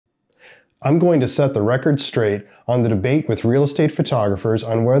I'm going to set the record straight on the debate with real estate photographers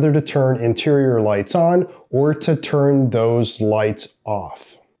on whether to turn interior lights on or to turn those lights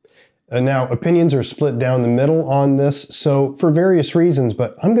off. And now, opinions are split down the middle on this, so for various reasons,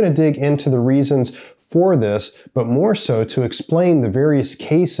 but I'm going to dig into the reasons for this, but more so to explain the various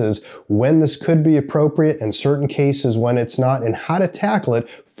cases when this could be appropriate and certain cases when it's not, and how to tackle it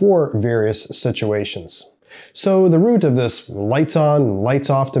for various situations. So the root of this lights on, lights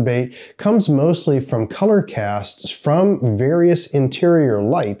off debate comes mostly from color casts from various interior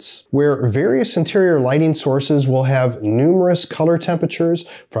lights, where various interior lighting sources will have numerous color temperatures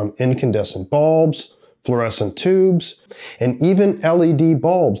from incandescent bulbs, fluorescent tubes, and even LED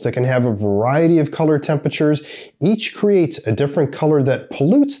bulbs that can have a variety of color temperatures. Each creates a different color that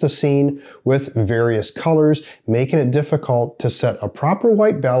pollutes the scene with various colors, making it difficult to set a proper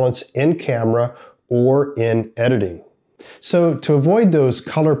white balance in camera or in editing. So to avoid those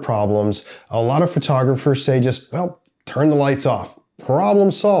color problems, a lot of photographers say just, well, turn the lights off. Problem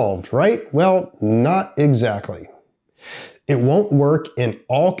solved, right? Well, not exactly. It won't work in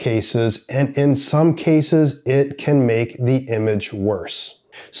all cases, and in some cases, it can make the image worse.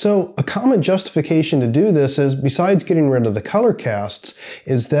 So a common justification to do this is, besides getting rid of the color casts,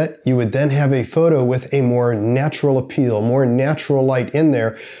 is that you would then have a photo with a more natural appeal, more natural light in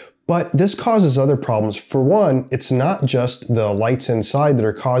there. But this causes other problems. For one, it's not just the lights inside that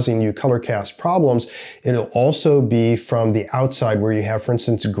are causing you color cast problems. It'll also be from the outside where you have, for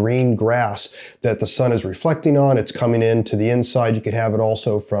instance, green grass that the sun is reflecting on. It's coming into the inside. You could have it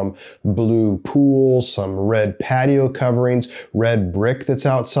also from blue pools, some red patio coverings, red brick that's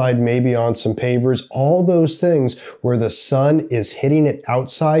outside, maybe on some pavers. All those things where the sun is hitting it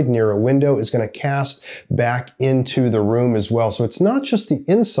outside near a window is going to cast back into the room as well. So it's not just the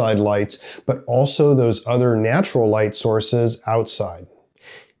inside lights, but also those other natural light sources outside.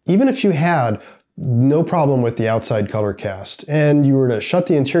 Even if you had no problem with the outside color cast and you were to shut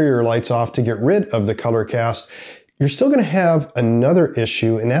the interior lights off to get rid of the color cast, you're still going to have another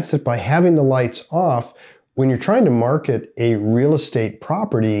issue, and that's that by having the lights off, when you're trying to market a real estate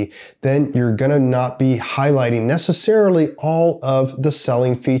property, then you're going to not be highlighting necessarily all of the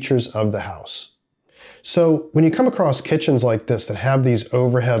selling features of the house. So when you come across kitchens like this that have these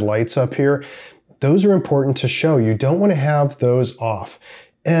overhead lights up here, those are important to show. You don't want to have those off.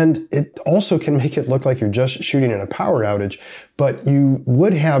 And it also can make it look like you're just shooting in a power outage, but you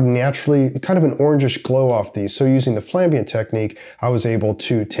would have naturally kind of an orangish glow off these. So using the flambient technique, I was able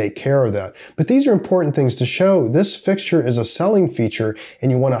to take care of that. But these are important things to show. This fixture is a selling feature and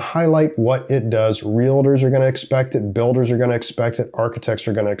you want to highlight what it does. Realtors are going to expect it, builders are going to expect it, architects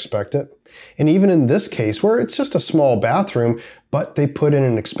are going to expect it. And even in this case, where it's just a small bathroom, but they put in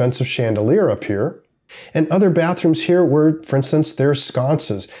an expensive chandelier up here, and other bathrooms here where, for instance, there's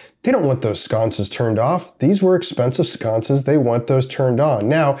sconces. They don't want those sconces turned off. These were expensive sconces. They want those turned on.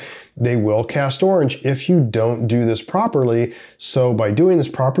 Now, they will cast orange if you don't do this properly. So by doing this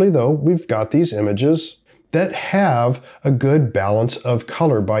properly, though, we've got these images that have a good balance of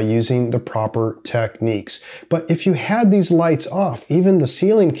color by using the proper techniques. But if you had these lights off, even the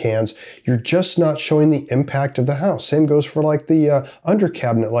ceiling cans, you're just not showing the impact of the house. Same goes for like the under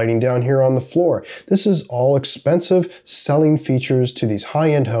cabinet lighting down here on the floor. This is all expensive selling features to these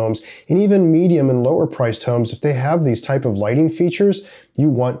high-end homes, and even medium and lower priced homes. If they have these type of lighting features, you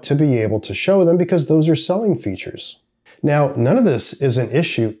want to be able to show them because those are selling features. Now, none of this is an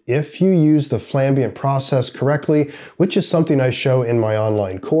issue if you use the flambient process correctly, which is something I show in my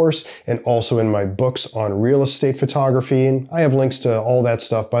online course and also in my books on real estate photography. And I have links to all that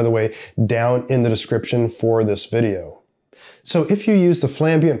stuff, by the way, down in the description for this video. So if you use the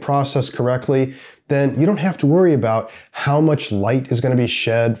flambient process correctly, then you don't have to worry about how much light is going to be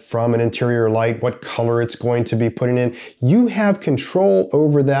shed from an interior light, what color it's going to be putting in. You have control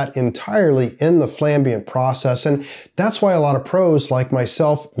over that entirely in the flambient process, and that's why a lot of pros like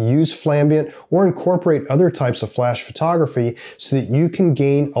myself use flambient or incorporate other types of flash photography so that you can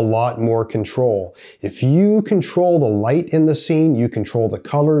gain a lot more control. If you control the light in the scene, you control the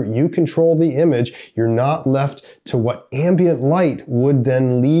color, you control the image, you're not left to what ambient light would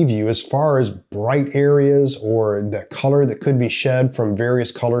then leave you as far as bright areas or the color that could be shed from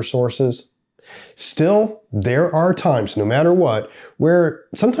various color sources. Still, there are times, no matter what, where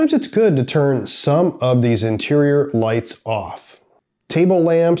sometimes it's good to turn some of these interior lights off. Table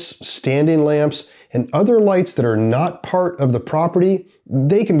lamps, standing lamps, and other lights that are not part of the property,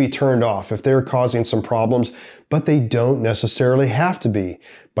 they can be turned off if they're causing some problems, but they don't necessarily have to be.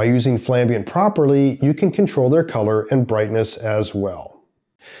 By using flambient properly, you can control their color and brightness as well.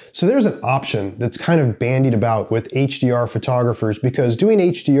 So there's an option that's kind of bandied about with HDR photographers because doing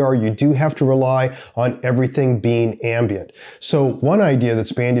HDR, you do have to rely on everything being ambient. So one idea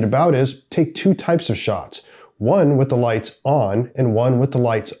that's bandied about is take two types of shots, one with the lights on and one with the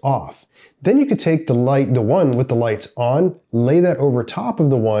lights off. Then you could take the one with the lights on, lay that over top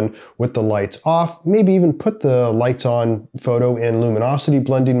of the one with the lights off, maybe even put the lights on photo in luminosity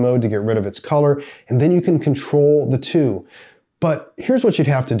blending mode to get rid of its color, and then you can control the two. But here's what you'd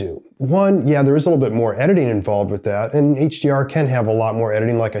have to do. One, yeah, there is a little bit more editing involved with that, and HDR can have a lot more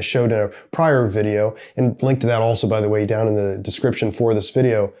editing like I showed in a prior video, and link to that also, by the way, down in the description for this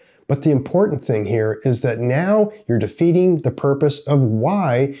video. But the important thing here is that now you're defeating the purpose of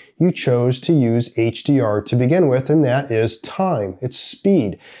why you chose to use HDR to begin with, and that is time, it's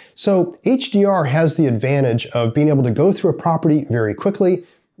speed. So HDR has the advantage of being able to go through a property very quickly.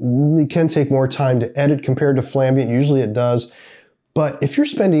 It can take more time to edit compared to Flambient, usually it does. But if you're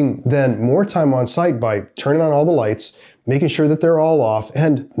spending then more time on site by turning on all the lights, making sure that they're all off,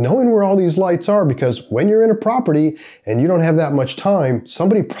 and knowing where all these lights are, because when you're in a property and you don't have that much time,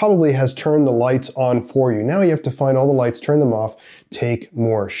 somebody probably has turned the lights on for you. Now you have to find all the lights, turn them off, take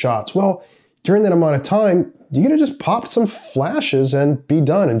more shots. Well, during that amount of time, you're gonna just pop some flashes and be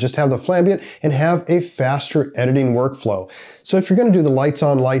done and just have the Flambient and have a faster editing workflow. So if you're gonna do the lights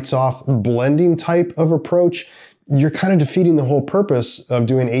on, lights off blending type of approach, you're kind of defeating the whole purpose of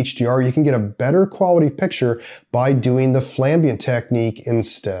doing HDR. You can get a better quality picture by doing the Flambient technique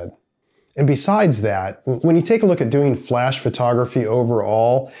instead. And besides that, when you take a look at doing flash photography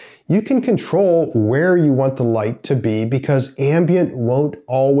overall, you can control where you want the light to be because ambient won't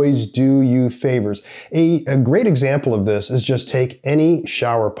always do you favors. A great example of this is just take any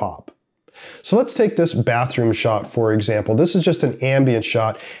shower pop. So let's take this bathroom shot, for example. This is just an ambient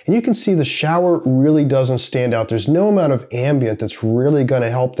shot, and you can see the shower really doesn't stand out. There's no amount of ambient that's really going to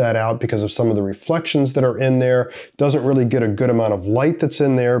help that out because of some of the reflections that are in there. Doesn't really get a good amount of light that's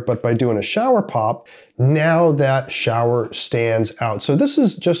in there, but by doing a shower pop, now that shower stands out. So this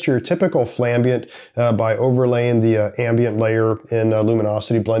is just your typical Flambient by overlaying the ambient layer in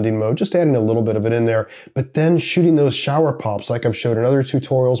luminosity blending mode, just adding a little bit of it in there, but then shooting those shower pops like I've showed in other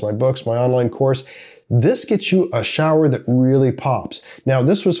tutorials, my books, my online course. This gets you a shower that really pops. Now,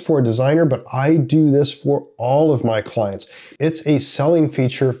 this was for a designer, but I do this for all of my clients. It's a selling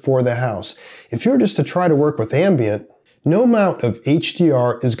feature for the house. If you're just to try to work with ambient, no amount of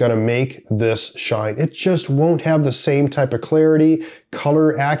HDR is going to make this shine. It just won't have the same type of clarity,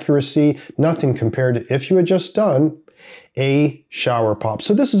 color accuracy, nothing compared to if you had just done a shower pop.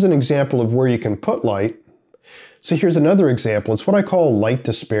 So this is an example of where you can put light. So here's another example. It's what I call light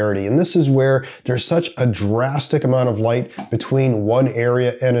disparity. And this is where there's such a drastic amount of light between one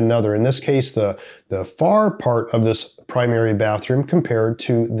area and another. In this case, the far part of this primary bathroom compared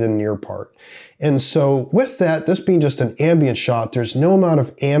to the near part. And so with that, this being just an ambient shot, there's no amount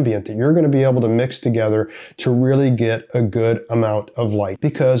of ambient that you're going to be able to mix together to really get a good amount of light.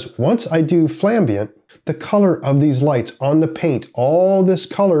 Because once I do Flambient, the color of these lights on the paint, all this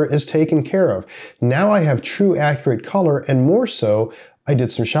color is taken care of. Now I have true accurate color, and more so, I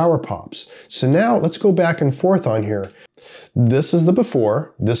did some shower pops. So now let's go back and forth on here. This is the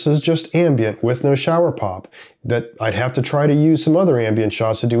before, this is just ambient with no shower pop. That I'd have to try to use some other ambient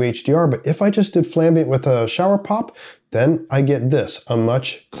shots to do HDR, but if I just did Flambient with a shower pop, then I get this, a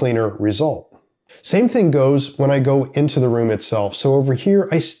much cleaner result. Same thing goes when I go into the room itself. So over here,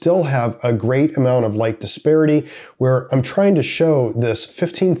 I still have a great amount of light disparity where I'm trying to show this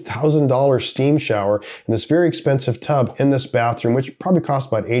 $15,000 steam shower in this very expensive tub in this bathroom, which probably cost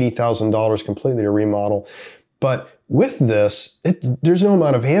about $80,000 completely to remodel. But with this, there's no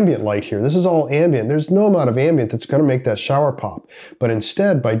amount of ambient light here. This is all ambient. There's no amount of ambient that's going to make that shower pop. But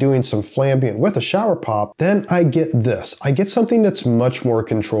instead, by doing some Flambient with a shower pop, then I get this. I get something that's much more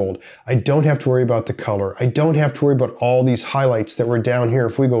controlled. I don't have to worry about the color. I don't have to worry about all these highlights that were down here.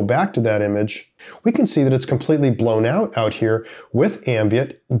 If we go back to that image, we can see that it's completely blown out here with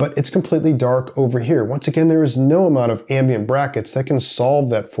ambient, but it's completely dark over here. Once again, there is no amount of ambient brackets that can solve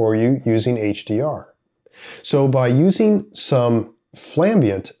that for you using HDR. So by using some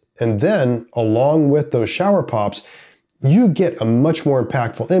Flambient and then along with those shower pops, you get a much more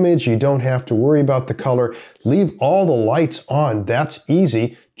impactful image. You don't have to worry about the color. Leave all the lights on. That's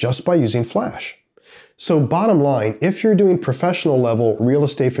easy just by using flash. So bottom line, if you're doing professional level real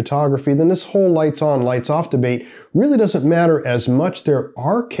estate photography, then this whole lights on, lights off debate really doesn't matter as much. There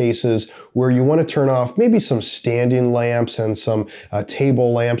are cases where you want to turn off maybe some standing lamps and some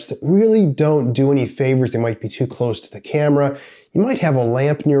table lamps that really don't do any favors. They might be too close to the camera. You might have a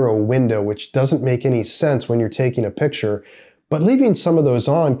lamp near a window, which doesn't make any sense when you're taking a picture. But leaving some of those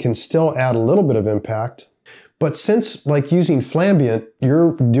on can still add a little bit of impact. But since, like using Flambient,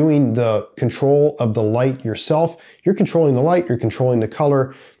 you're doing the control of the light yourself, you're controlling the light, you're controlling the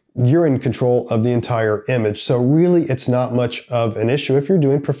color, you're in control of the entire image. So really, it's not much of an issue if you're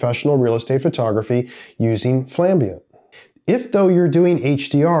doing professional real estate photography using Flambient. If though you're doing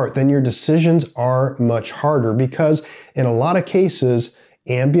HDR, then your decisions are much harder because in a lot of cases,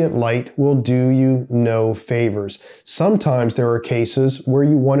 ambient light will do you no favors. Sometimes there are cases where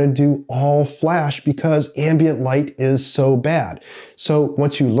you want to do all flash because ambient light is so bad. So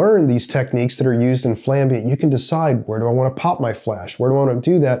once you learn these techniques that are used in Flambient, you can decide, where do I want to pop my flash? Where do I want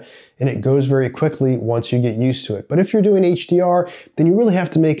to do that? And it goes very quickly once you get used to it. But if you're doing HDR, then you really have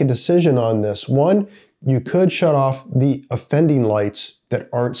to make a decision on this. One, you could shut off the offending lights that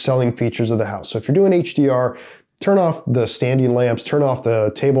aren't selling features of the house. So if you're doing HDR, turn off the standing lamps, turn off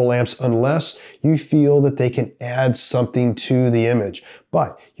the table lamps unless you feel that they can add something to the image.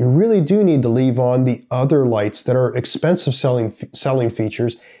 But you really do need to leave on the other lights that are expensive selling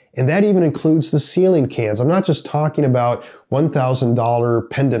features, and that even includes the ceiling cans. I'm not just talking about $1,000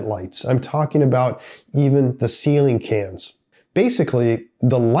 pendant lights. I'm talking about even the ceiling cans. Basically,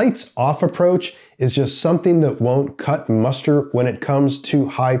 the lights off approach is just something that won't cut muster when it comes to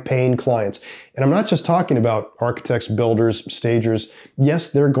high-paying clients. And I'm not just talking about architects, builders, stagers.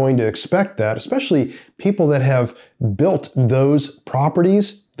 Yes, they're going to expect that, especially people that have built those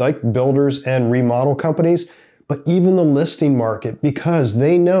properties, like builders and remodel companies, but even the listing market, because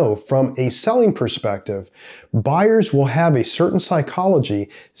they know from a selling perspective, buyers will have a certain psychology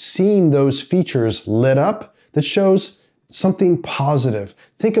seeing those features lit up that shows something positive.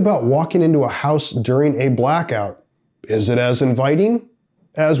 Think about walking into a house during a blackout. Is it as inviting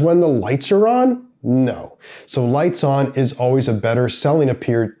as when the lights are on? No. So lights on is always a better selling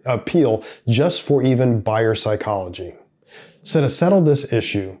appeal just for even buyer psychology. So to settle this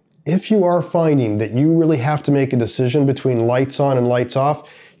issue, if you are finding that you really have to make a decision between lights on and lights off,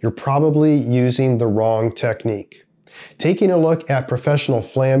 you're probably using the wrong technique. Taking a look at professional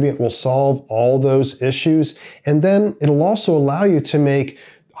Flambient will solve all those issues, and then it'll also allow you to make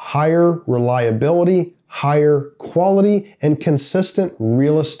higher reliability, higher quality, and consistent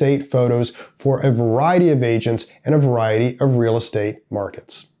real estate photos for a variety of agents and a variety of real estate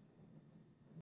markets.